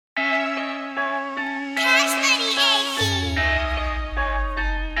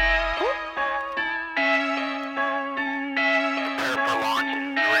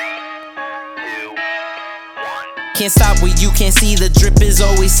Can't stop where you can't see, the drip is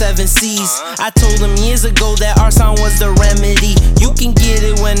always 7 C's. I told them years ago that our sound was the remedy. You can get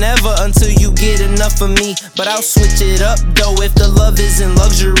it whenever until you get enough of me. But I'll switch it up though if the love isn't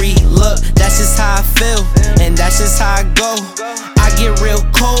luxury. Look, that's just how I feel, and that's just how I go. I get real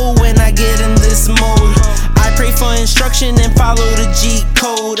cold when I get in this mode. I pray for instruction and follow the G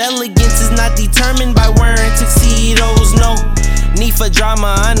code. Elegance is not determined by wearing tuxedos, no. Need for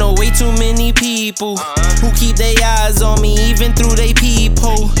drama, I know way too many people who keep their eyes on me even through they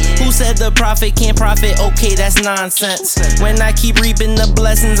peephole. Who said the prophet can't profit? Okay, that's nonsense. When I keep reaping the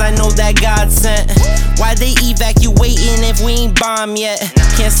blessings, I know that God sent. Why they evacuating if we ain't bomb yet?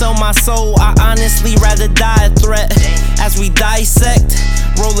 Can't sell my soul, I honestly rather die a threat. As we dissect,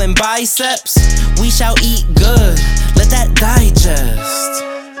 rolling biceps, we shall eat good, let that digest.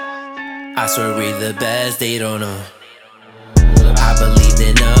 I swear we're the best, they don't know. I believed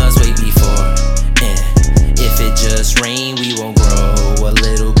in us way before, and if it just rain, we won't grow. A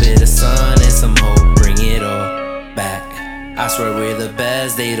little bit of sun and some hope, bring it all back. I swear we're the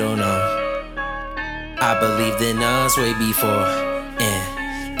best, they don't know. I believed in us way before,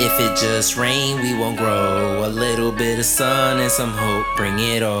 and if it just rain, we won't grow. A little bit of sun and some hope, bring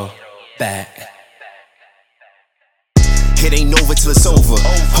it all back. It ain't over till it's over.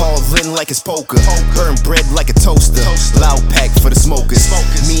 All in like it's poker. Burn bread like a toaster. Loud pack for the smokers.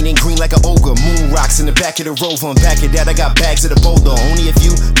 Mean and green like an ogre. Moon rocks in the back of the Rover. On back of that, I got bags of the boulder. Only if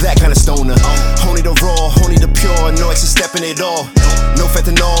you that kind of stoner. Only the raw, only the pure. No extra stepping it all. No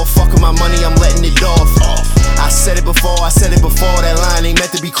fentanyl. Fuck with my money, I'm letting it off. I said it before, that line ain't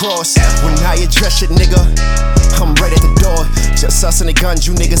meant to be crossed. When I address shit, nigga, I'm right at the door. Just us and the guns,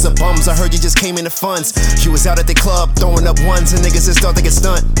 you niggas are bums. I heard you just came in the funds. You was out at the club, throwing up ones, and niggas just thought they could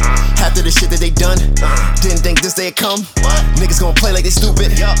stunt. After the shit that they done, didn't think this day'd come. Niggas gon' play like they stupid,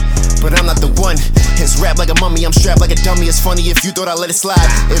 but I'm not the one. It's rap like a mummy, I'm strapped like a dummy. It's funny if you thought I let it slide.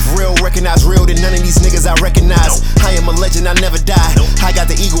 If real recognize real, then none of these niggas I recognize. I am a legend, I never die. I got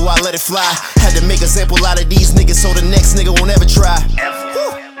the eagle, I let it fly. Had to make a sample out of these niggas so the next nigga won't ever try.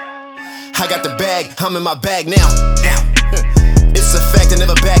 I got the bag, I'm in my bag now. It's a fact, I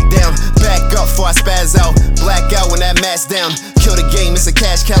never back down. Back up before I spaz out. Black out when that mask down. Kill the game, it's a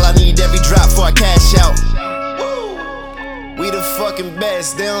cash cow. I need every drop before I cash out. We the fucking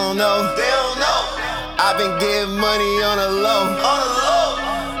best, they don't know. I've been getting money on the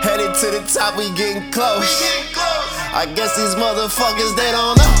low. Headed to the top, we getting close. I guess these motherfuckers, they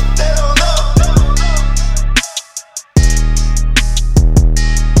don't know.